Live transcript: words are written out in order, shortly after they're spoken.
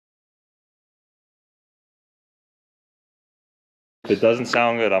If it doesn't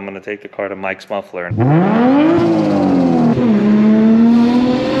sound good, I'm gonna take the car to Mike's Muffler.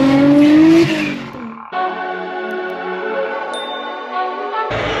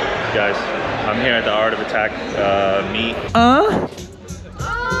 Guys, I'm here at the Art of Attack meet.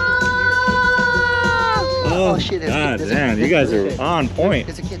 Oh shit! God damn, you guys are on point.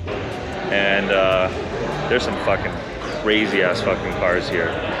 It's a kid. And there's some fucking crazy ass fucking cars here.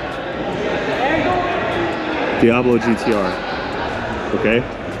 Diablo GTR. Okay.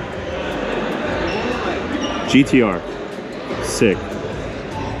 GTR. Sick.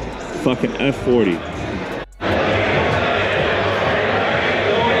 Fucking F40.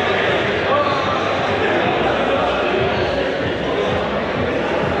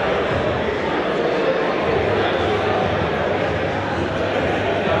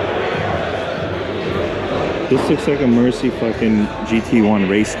 This looks like a Mercy fucking GT1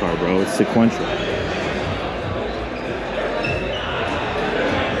 race car, bro. It's sequential.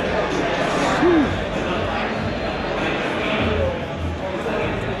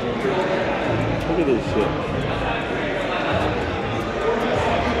 Look at this shit.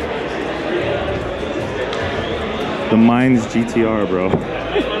 The Mines GTR, bro.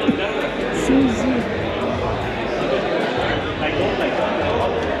 So sick.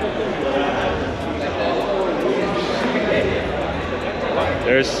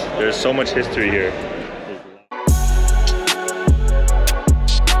 There's so much history here.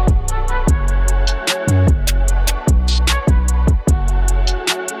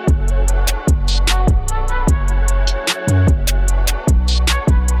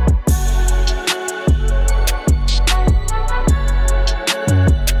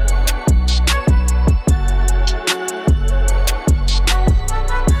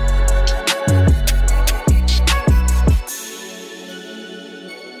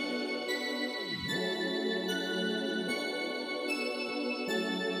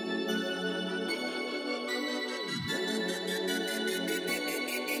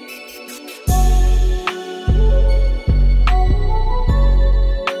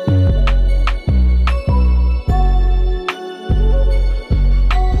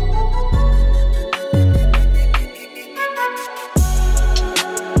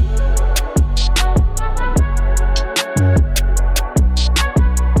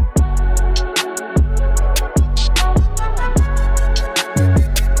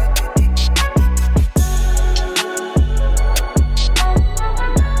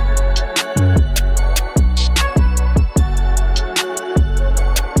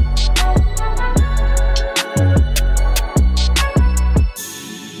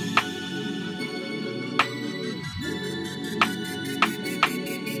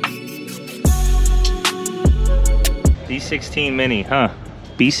 B16 Mini, huh?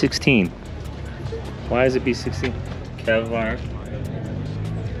 B16. Why is it B16? Kevlar.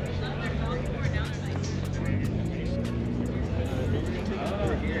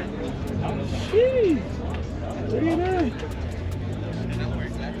 Jeez. Look at that.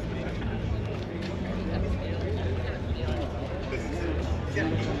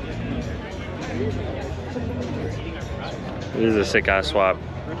 This is a sick ass swap.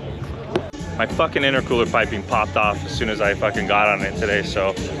 My fucking intercooler piping popped off as soon as I fucking got on it today,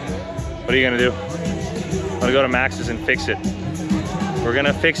 so what are you gonna do? I'm gonna go to Max's and fix it. We're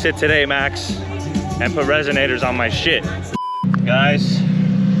gonna fix it today, Max, and put resonators on my shit. Guys,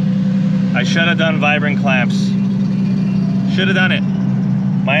 I should have done vibrant clamps. Should have done it.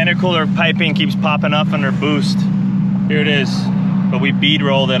 My intercooler piping keeps popping up under boost. Here it is, but we bead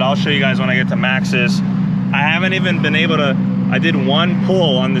rolled it. I'll show you guys when I get to Max's. I haven't even been able to, I did one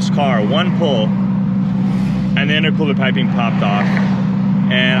pull on this car, one pull, and the intercooler piping popped off.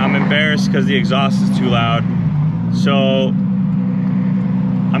 And I'm embarrassed because the exhaust is too loud. So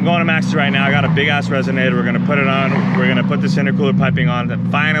I'm going to Max's right now. I got a big ass resonator. We're gonna put it on. We're gonna put this intercooler piping on.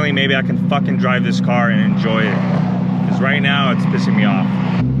 And finally, maybe I can fucking drive this car and enjoy it. Because right now it's pissing me off.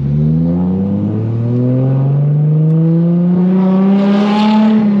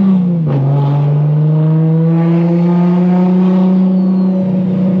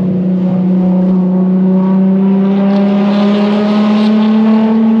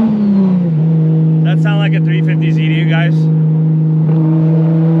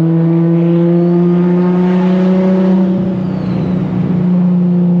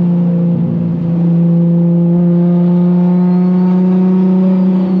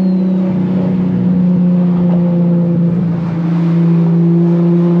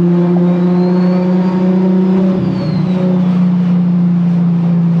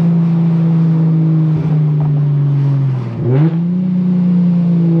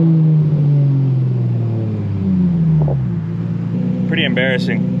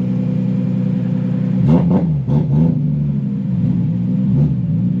 embarrassing.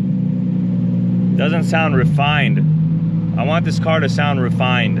 Doesn't sound refined. I want this car to sound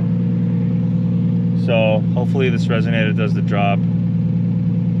refined. So hopefully this resonator does the job.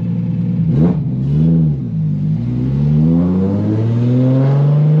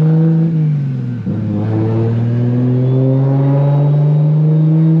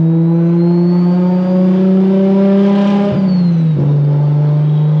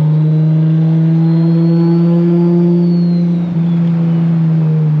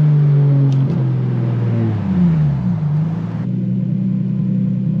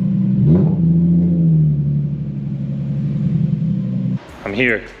 I'm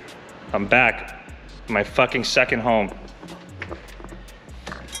here. I'm back. My fucking second home.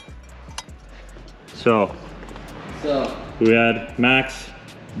 So we had Max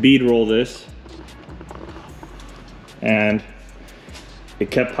bead roll this, and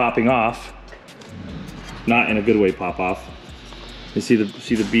it kept popping off. Not in a good way, pop off. You see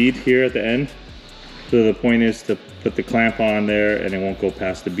the bead here at the end? So the point is to put the clamp on there and it won't go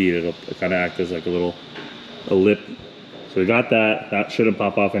past the bead. It'll kind of act as like a lip. So we got that. That shouldn't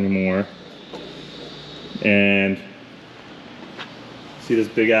pop off anymore. And see this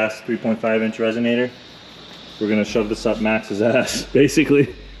big ass 3.5 inch resonator? We're gonna shove this up Max's ass,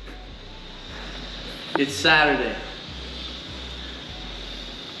 basically. It's Saturday.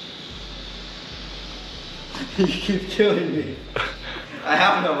 You keep killing me. I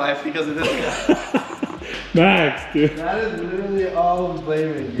have no life because of this guy. Max, dude. That is literally all I'm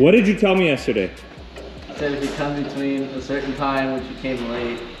blaming you. What did you tell me yesterday? I said if you come between a certain time, which you came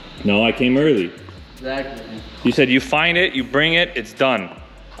late. No, I came early. Exactly. You said you find it, you bring it, it's done.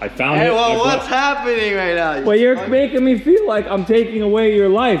 I found it. Hey, well, what's happening right now? Well, you're making me feel like I'm taking away your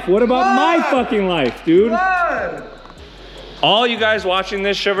life. What about my fucking life, dude? What? All you guys watching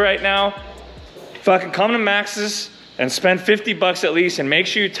this show right now, fucking come to Max's and spend 50 bucks at least and make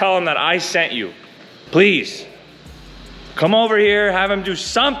sure you tell him that I sent you. Please. Come over here, have him do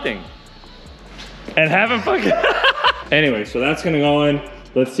something. And have him fucking... Anyway, so that's gonna go in.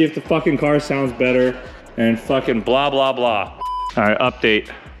 Let's see if the fucking car sounds better and fucking blah, blah, blah. All right, update.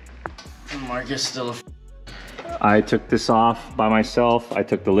 Marcus still I took this off by myself. I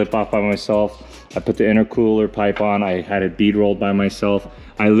took the lip off by myself. I put the intercooler pipe on. I had it bead rolled by myself.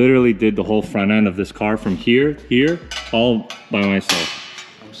 I literally did the whole front end of this car from here, all by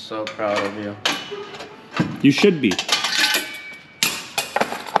myself. I'm so proud of you. You should be.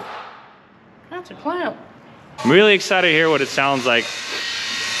 That's a clamp. I'm really excited to hear what it sounds like.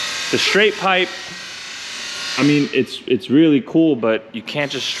 The straight pipe, I mean, it's really cool, but you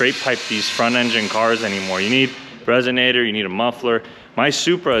can't just straight pipe these front engine cars anymore. You need resonator, you need a muffler. My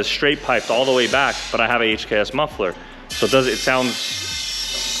Supra is straight piped all the way back, but I have a HKS muffler. So it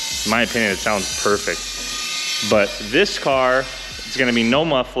sounds, in my opinion, it sounds perfect. But this car, it's gonna be no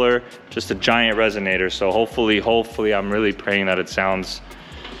muffler, just a giant resonator. So hopefully, I'm really praying that it sounds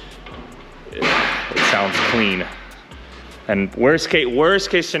clean. And worst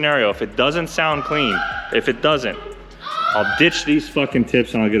case scenario, if it doesn't sound clean, if it doesn't, I'll ditch these fucking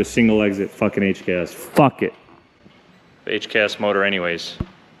tips and I'll get a single exit fucking HKS. Fuck it. HKS motor anyways.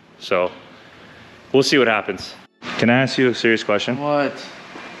 So we'll see what happens. Can I ask you a serious question? What?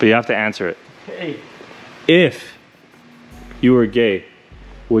 But you have to answer it. Hey. If you were gay,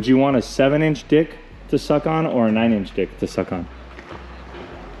 would you want a 7-inch dick to suck on or a 9-inch dick to suck on?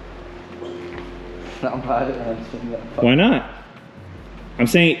 I'm not answering that. Why not? I'm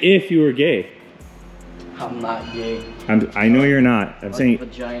saying if you were gay. I'm not gay. I know you're not. I'm saying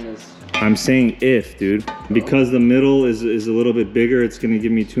vaginas. I'm saying if, dude. Because the middle is a little bit bigger, it's gonna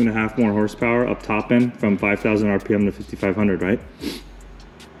give me 2.5 more horsepower up top end from 5,000 RPM to 5,500, right?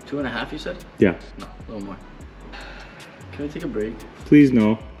 2.5 you said? Yeah. No, a little more. Can we take a break? Please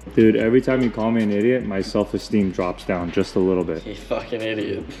no. Dude, every time you call me an idiot, my self-esteem drops down just a little bit. You fucking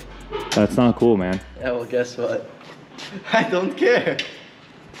idiot. That's not cool, man. Yeah, well, guess what? I don't care.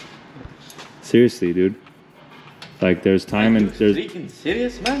 Seriously, dude. Like, there's time and freaking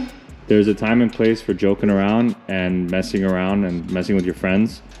serious, man. There's a time and place for joking around and messing with your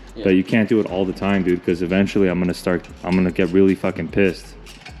friends. Yeah. But you can't do it all the time, dude, because eventually I'm gonna get really fucking pissed.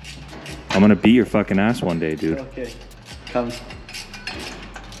 I'm gonna beat your fucking ass one day, dude. Okay. Come.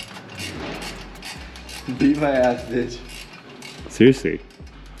 Beat my ass, bitch. Seriously.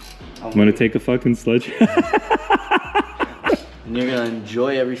 I'm gonna take a fucking sledge. And you're gonna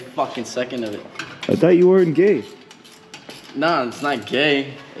enjoy every fucking second of it. I thought you weren't gay. No, it's not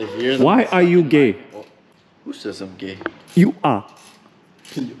gay. If you're the Why are you gay? Who says I'm gay? You are.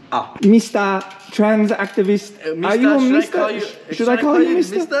 Mr. Trans Activist. Are you a Mr.? Should I call you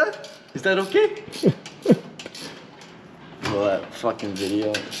Mr.? Is that okay? Well, that fucking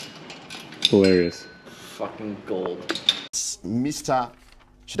video. Hilarious. Fucking gold. Mr.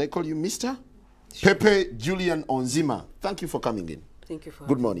 Should I call you Mr.? Sure. Pepe Julian Onzima. Thank you for coming in. Thank you for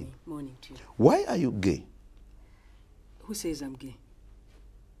Good having morning. me. Morning to you. Why are you gay? Who says I'm gay?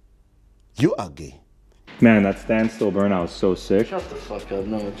 You are gay. Man, that standstill burnout is so sick. Shut the fuck up,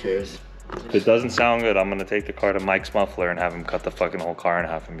 no one cares. If it doesn't sound good, I'm gonna take the car to Mike's Muffler and have him cut the fucking whole car in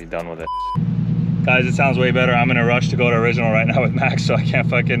half and be done with it. Guys, it sounds way better. I'm in a rush to go to original right now with Max, so I can't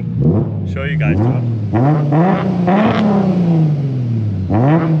fucking show you guys stuff.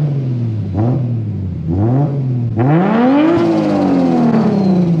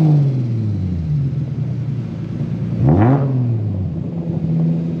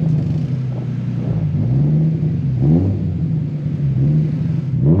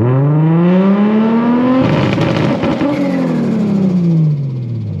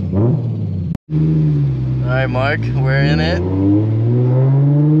 Alright, Mark, we're in it.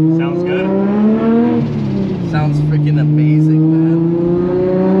 Sounds good? Sounds freaking amazing, man.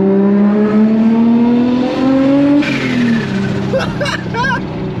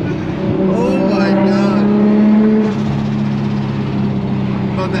 Oh my god.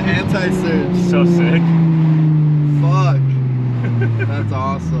 Oh, the anti-surge. So sick. Fuck. That's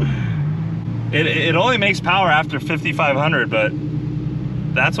awesome. It only makes power after 5,500, but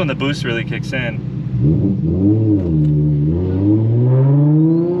that's when the boost really kicks in.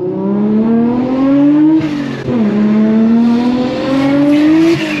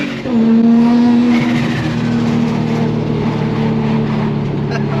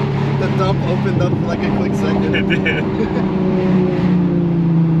 The dump opened up for like a quick second. It did.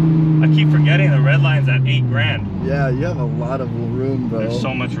 I keep forgetting the red line's at 8 grand. Yeah, you have a lot of room, bro. There's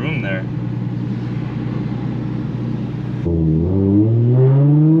so much room there.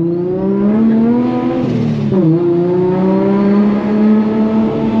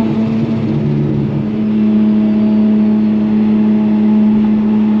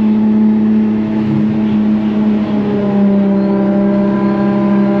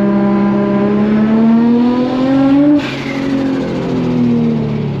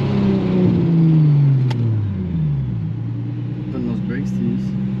 Putting those brakes to use.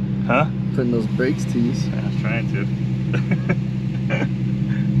 Huh? Putting those brakes to use. Yeah, I was trying to.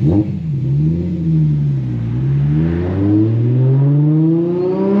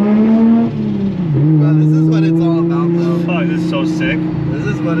 Bro, this is what it's all about, though. Fuck, this is so sick. This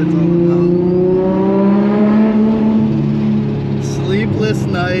is what it's all about. Sleepless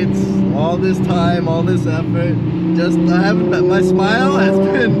nights, all this time, all this effort. Just I haven't. My smile has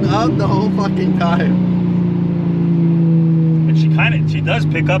been out the whole fucking time. And she does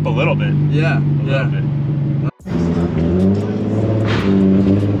pick up a little bit. Yeah, A little bit.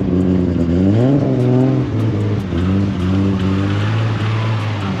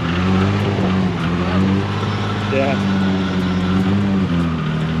 Yeah.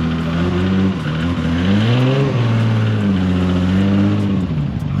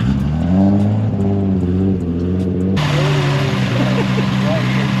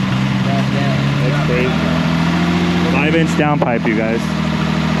 That's crazy. 5-inch downpipe, you guys.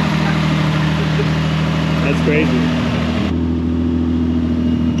 That's crazy.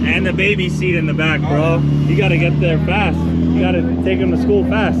 And the baby seat in the back, bro. You gotta get there fast. You gotta take him to school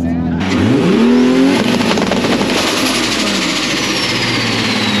fast.